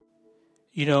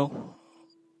You know,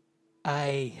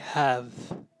 I have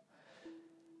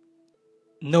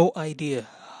no idea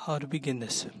how to begin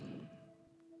this.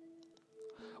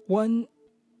 One,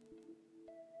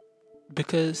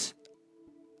 because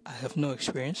I have no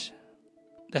experience.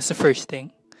 That's the first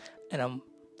thing. And I'm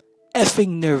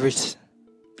effing nervous.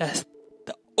 That's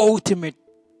the ultimate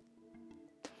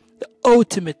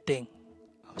thing.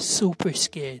 I'm super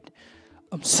scared.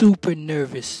 I'm super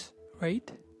nervous,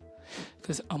 right?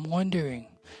 Because I'm wondering,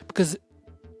 because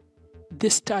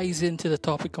this ties into the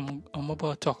topic I'm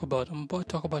about to talk about. I'm about to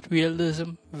talk about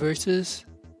realism versus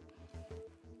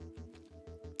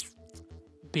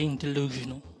being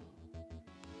delusional.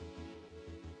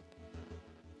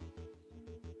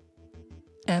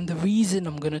 And the reason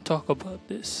I'm going to talk about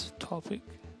this topic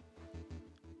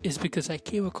is because I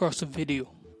came across a video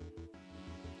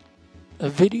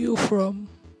from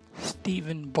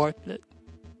Stephen Bartlett.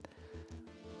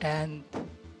 And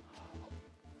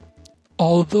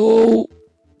although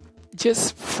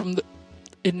just from the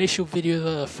initial video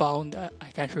that I found, I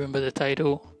can't remember the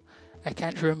title, I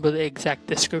can't remember the exact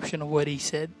description of what he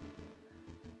said,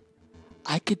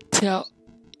 I could tell.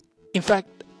 In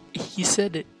fact, he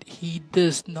said it. He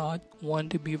does not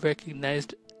want to be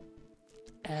recognized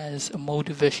as a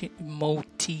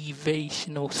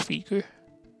motivational speaker.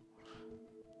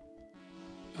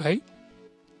 Right?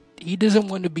 He doesn't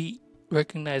want to be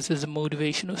recognized as a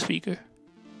motivational speaker.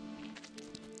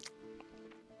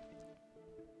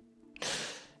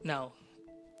 Now,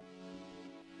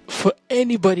 for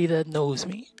anybody that knows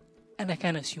me, and I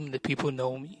can assume that people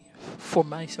know me, for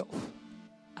myself,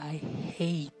 I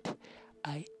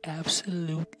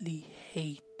absolutely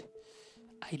hate,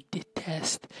 I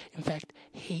detest, in fact,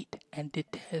 hate and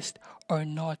detest are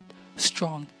not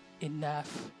strong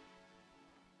enough.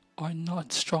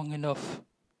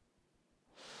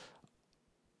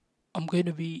 I'm going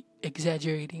to be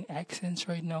exaggerating accents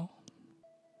right now.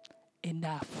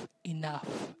 Enough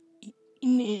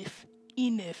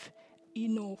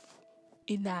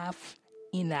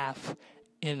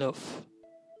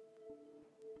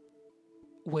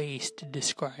ways to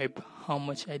describe how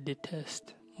much I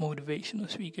detest motivational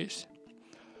speakers.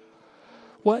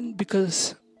 One,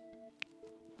 because,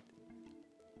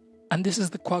 and this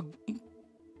is the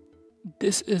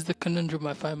conundrum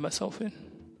I find myself in.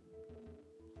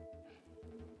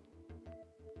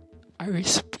 I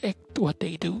respect what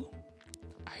they do.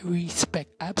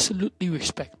 Absolutely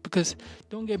respect. Because,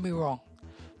 don't get me wrong,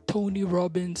 Tony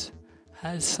Robbins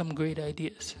has some great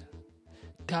ideas.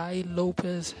 Tai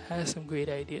Lopez has some great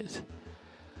ideas.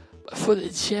 But for the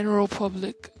general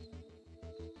public,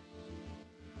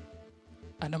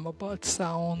 and I'm about to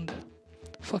sound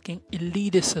fucking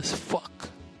elitist as fuck,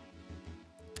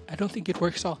 I don't think it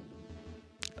works out.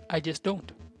 I just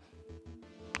don't.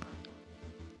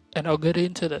 And I'll get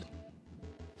into that.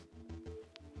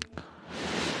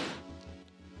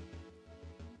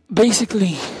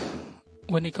 Basically,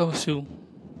 when it comes to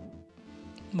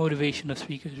motivational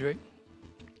speakers, right?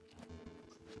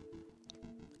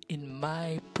 In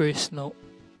my personal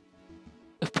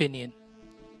opinion,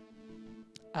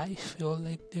 I feel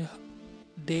like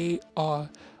they are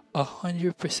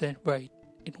 100% right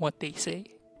in what they say.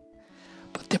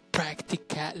 But the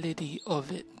practicality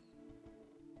of it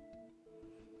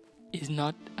is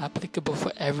not applicable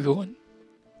for everyone.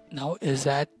 Now, is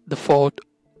that the fault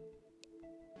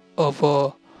of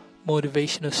a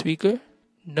motivational speaker?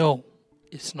 No,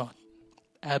 it's not.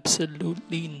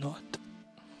 Absolutely not.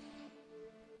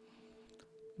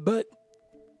 But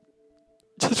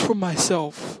just for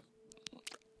myself,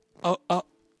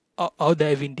 I'll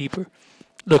dive in deeper.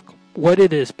 Look, what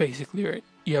it is basically, right?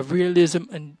 You have realism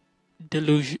and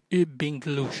being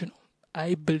delusional.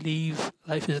 I believe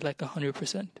life is like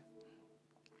 100%.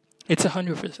 It's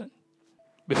 100%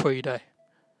 before you die.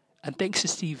 And thanks to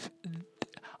Steve,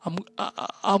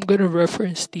 I'm gonna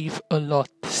reference Steve a lot.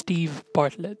 Steve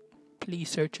Bartlett. Please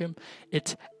search him.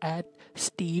 It's at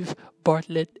Steve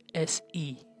Bartlett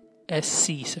SC.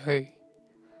 Sorry,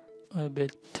 I'm a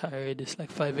bit tired. It's like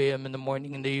 5 a.m. in the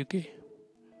morning in the UK.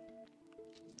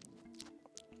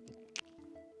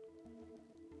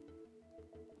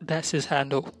 That's his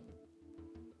handle.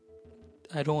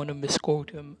 I don't want to misquote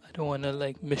him. I don't want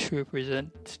to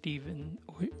misrepresent Steven.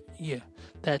 Yeah,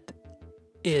 that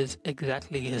is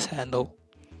exactly his handle.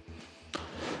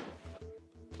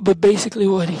 But basically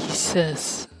what he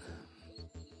says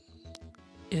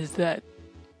is that,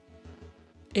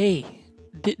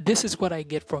 this is what I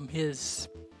get from his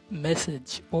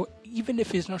message, or even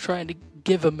if he's not trying to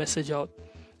give a message out,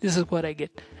 this is what I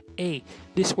get.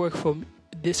 This worked for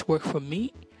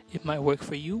me. It might work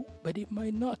for you, but it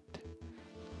might not.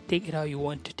 Take it how you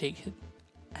want to take it.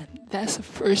 And that's the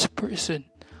first person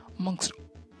amongst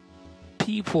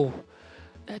people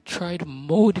that try to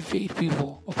motivate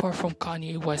people apart from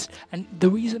Kanye West. And the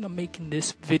reason I'm making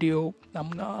this video,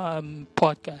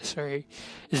 podcast, sorry,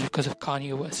 is because of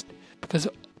Kanye West. Because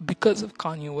of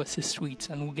Kanye West's tweets,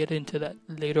 and we'll get into that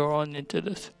later on into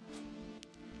this.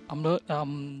 I'm not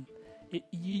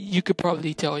you could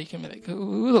probably tell. You can be like,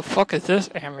 who the fuck is this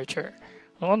amateur?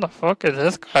 Who the fuck is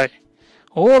this guy?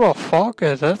 Who the fuck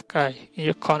is this guy? In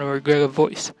your Conor McGregor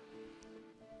voice.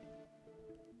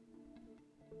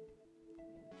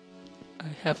 I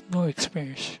have no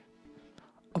experience.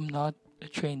 I'm not a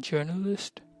trained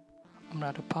journalist. I'm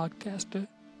not a podcaster.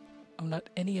 I'm not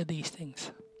any of these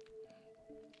things.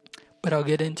 But I'll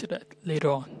get into that later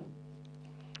on.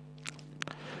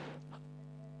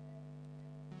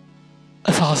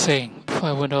 As I was saying before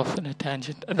I went off on a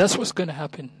tangent, and that's what's going to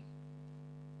happen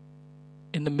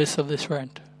in the midst of this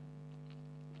rant.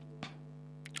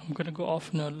 I'm going to go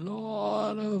off on a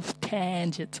lot of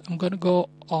tangents. I'm going to go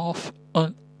off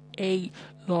on a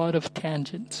lot of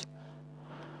tangents.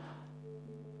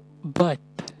 But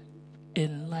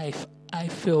in life, I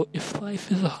feel if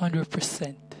life is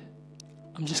 100%,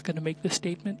 I'm just going to make this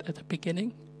statement at the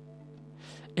beginning.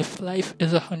 If life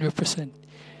is 100%,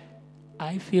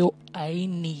 I feel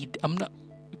I'm not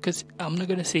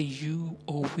going to say you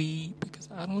or we, because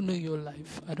I don't know your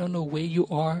life. I don't know where you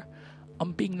are.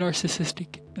 I'm being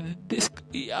narcissistic.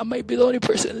 I might be the only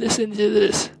person listening to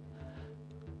this.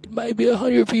 It might be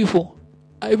 100 people.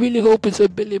 I really hope it's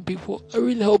 1 billion people. I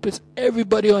really hope it's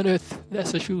everybody on earth.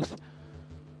 That's the truth.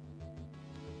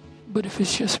 But if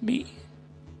it's just me,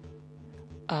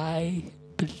 I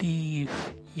believe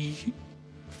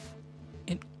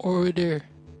in order,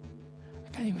 I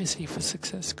can't even say for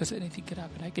success because anything could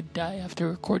happen. I could die after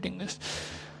recording this.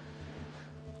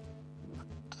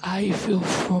 I feel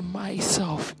for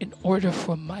myself, in order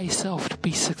for myself to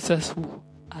be successful,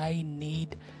 I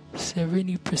need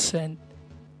 70%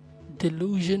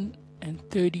 delusion and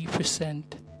 30%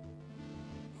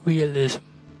 realism.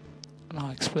 And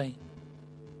I'll explain.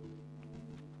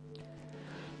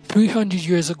 300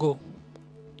 years ago,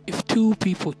 if two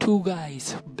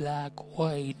guys, black,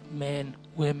 white, men,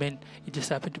 women, it just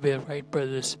happened to be the Wright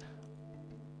brothers,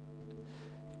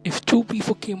 if two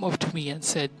people came up to me and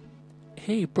said,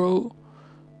 hey bro,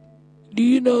 do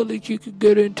you know that you could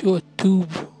get into a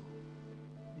tube?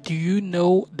 Do you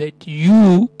know that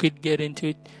you could get into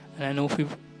it? And I know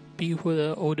people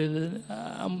that are older than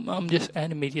I'm just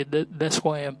animated. That's who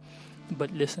I am.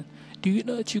 But listen, do you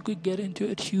know that you could get into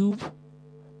a tube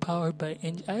powered by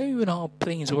engine? I don't even know how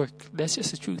planes work. That's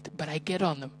just the truth. But I get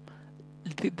on them.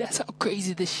 That's how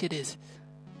crazy this shit is.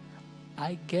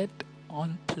 I get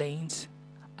on planes.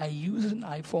 I use an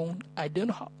iPhone. I don't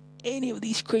know how any of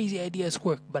these crazy ideas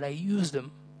work, but I use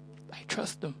them. I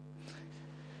trust them.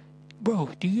 Bro,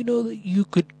 do you know that you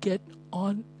could get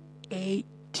on a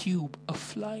tube, a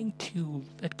flying tube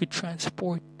that could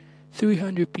transport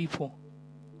 300 people?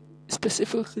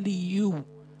 Specifically you,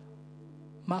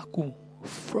 Maku,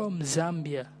 from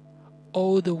Zambia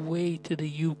all the way to the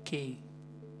UK,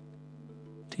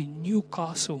 to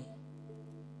Newcastle,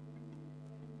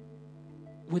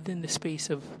 within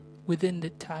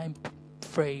the time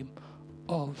frame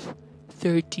of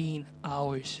 13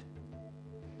 hours.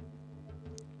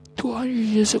 200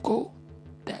 years ago,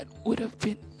 that would have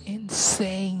been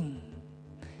insane.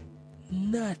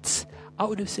 Nuts. I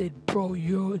would have said, bro,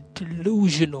 you're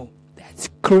delusional. That's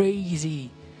crazy.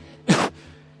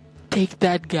 Take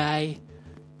that guy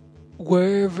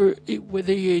wherever,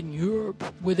 whether you're in Europe,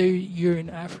 whether you're in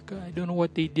Africa, I don't know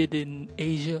what they did in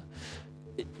Asia.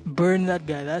 Burn that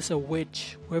guy. That's a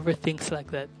witch. Whoever thinks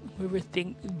like that.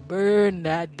 Burn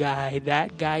that guy.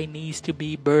 That guy needs to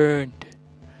be burned.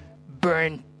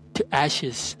 Burned to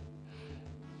ashes.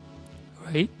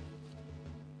 Right?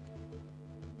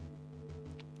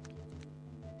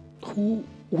 Who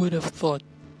would have thought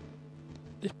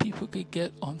that people could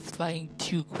get on flying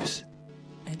tubes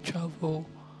and travel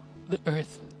the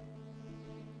earth?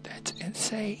 That's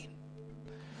insane.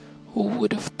 Who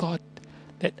would have thought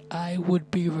that I would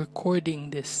be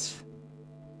recording this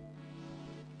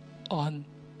on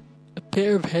a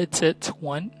pair of headsets,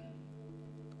 one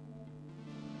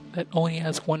that only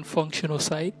has one functional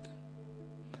side,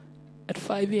 at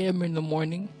 5 a.m. in the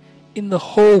morning, in the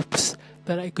hopes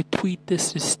that I could tweet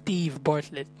this to Steve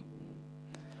Bartlett.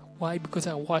 Why? Because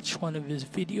I watched one of his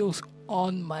videos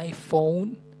on my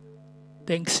phone,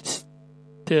 thanks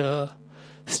to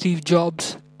Steve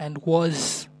Jobs, and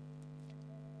was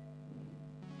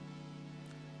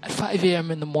at 5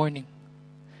 a.m. in the morning.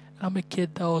 I'm a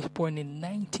kid that was born in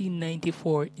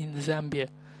 1994 in Zambia,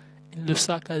 in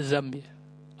Lusaka, Zambia.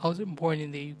 I wasn't born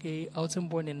in the UK. I wasn't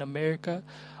born in America.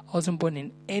 I wasn't born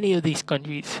in any of these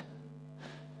countries.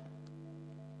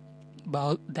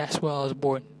 But that's where I was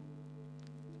born.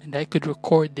 And I could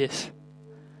record this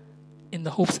in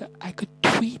the hopes that I could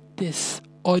tweet this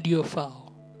audio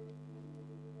file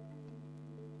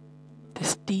to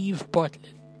Steve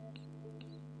Bartlett,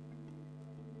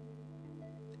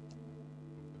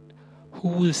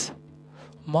 whose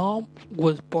mom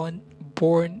was born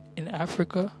in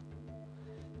Africa,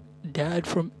 dad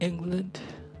from England,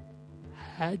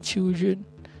 had children,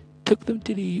 took them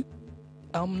to the...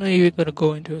 I'm not even going to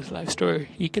go into his life story.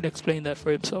 He can explain that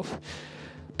for himself.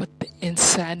 But the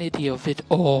insanity of it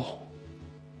all,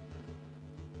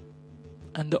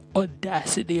 and the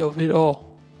audacity of it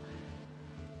all,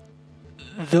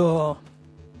 the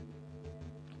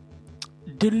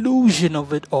delusion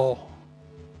of it all,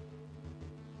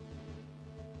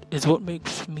 is what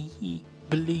makes me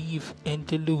believe in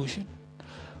delusion.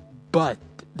 But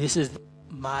this is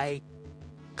my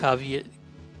caveat.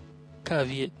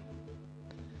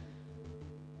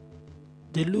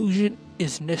 Delusion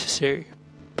is necessary.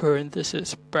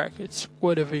 Parenthesis, brackets,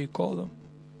 whatever you call them.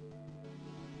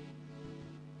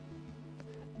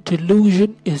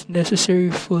 Delusion is necessary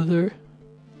for their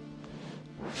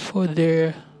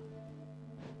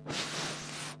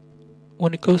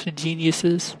when it comes to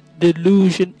geniuses,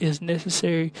 delusion is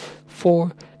necessary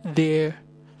for their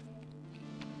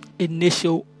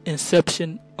initial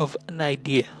inception of an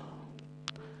idea.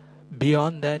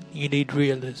 Beyond that, you need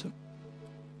realism.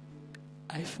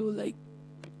 I feel like,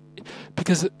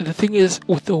 because the thing is,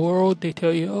 with the world, they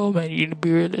tell you, oh man, you need to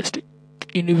be realistic.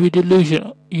 You need to be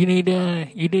delusional. You need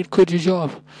to quit your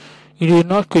job. You need to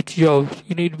not quit your job.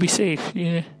 You need to be safe.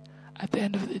 At the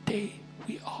end of the day,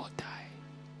 we all die.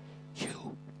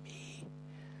 You, me.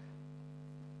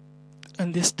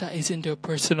 And this ties into a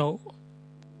personal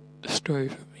story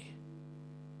for me.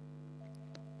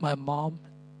 My mom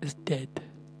is dead.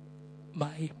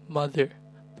 My mother,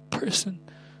 the person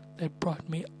that brought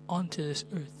me onto this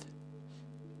earth,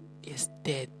 is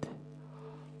dead.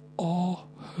 All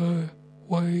her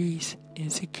worries,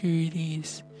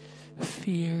 insecurities,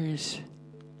 fears,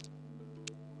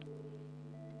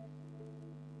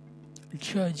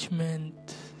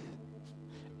 judgment,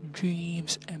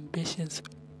 dreams, ambitions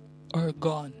are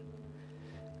gone.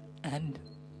 And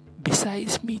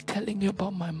besides me telling you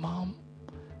about my mom,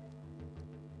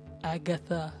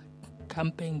 Agatha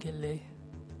Kampengele,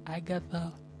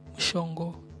 Agatha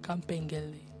Mushongo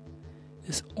Kampengele,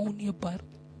 there's only about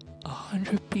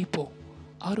 100 people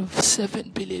out of 7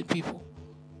 billion people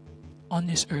on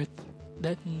this earth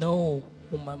that know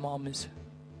who my mom is.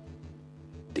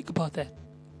 Think about that.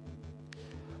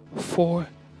 For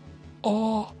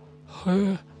all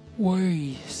her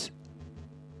worries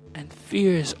and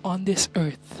fears on this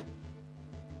earth,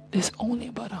 there's only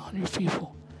about 100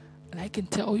 people. And I can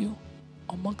tell you,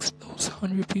 amongst those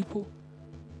 100 people,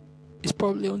 it's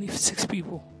probably only 6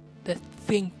 people that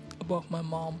think about my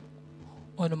mom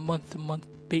on a month-to-month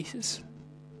basis.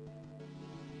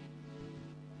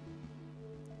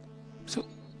 So,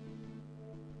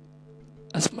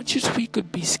 as much as we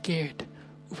could be scared,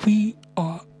 we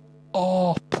are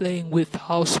all playing with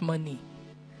house money.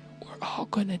 We're all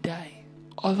gonna die.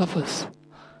 All of us.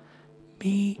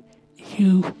 Me,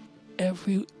 you,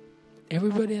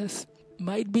 everybody else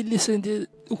might be listening to,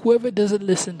 whoever doesn't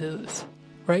listen to this,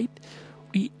 right?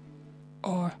 We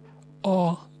are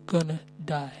all gonna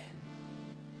die.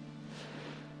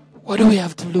 What do we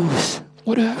have to lose?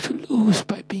 What do we have to lose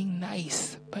by being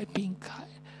nice, by being kind?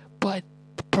 But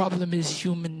the problem is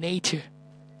human nature.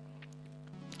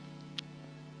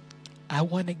 I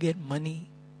want to get money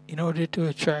in order to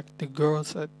attract the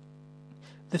girls.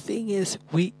 The thing is,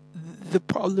 the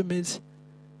problem is,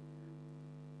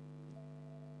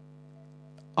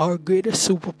 our greatest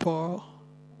superpower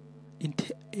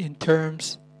in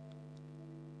terms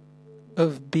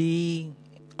of being,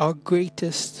 our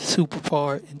greatest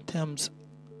superpower in terms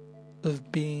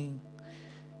of being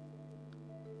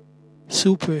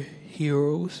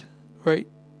superheroes, right?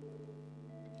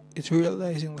 It's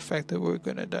realizing the fact that we're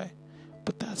gonna die.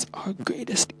 But that's our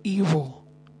greatest evil.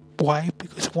 Why?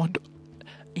 Because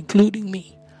including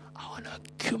me, I want to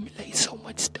accumulate so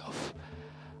much stuff.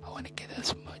 I want to get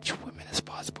as much women as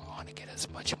possible. I want to get as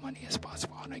much money as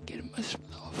possible. I want to get as much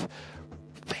love,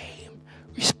 fame,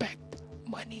 respect,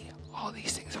 money, all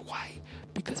these things. Why?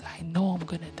 Because I know I'm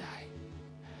going to die.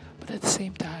 But at the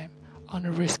same time, I want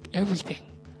to risk everything.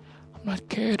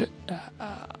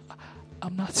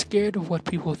 I'm not scared of what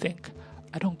people think.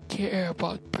 I don't care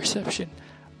about perception.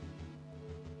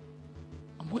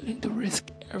 I'm willing to risk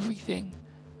everything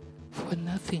for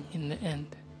nothing in the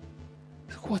end.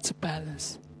 What's a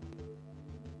balance?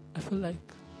 I feel like,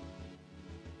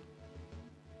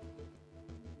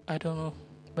 I don't know,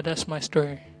 but that's my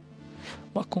story.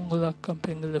 Makungula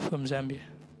Kampengula from Zambia.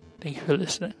 Thank you for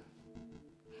listening.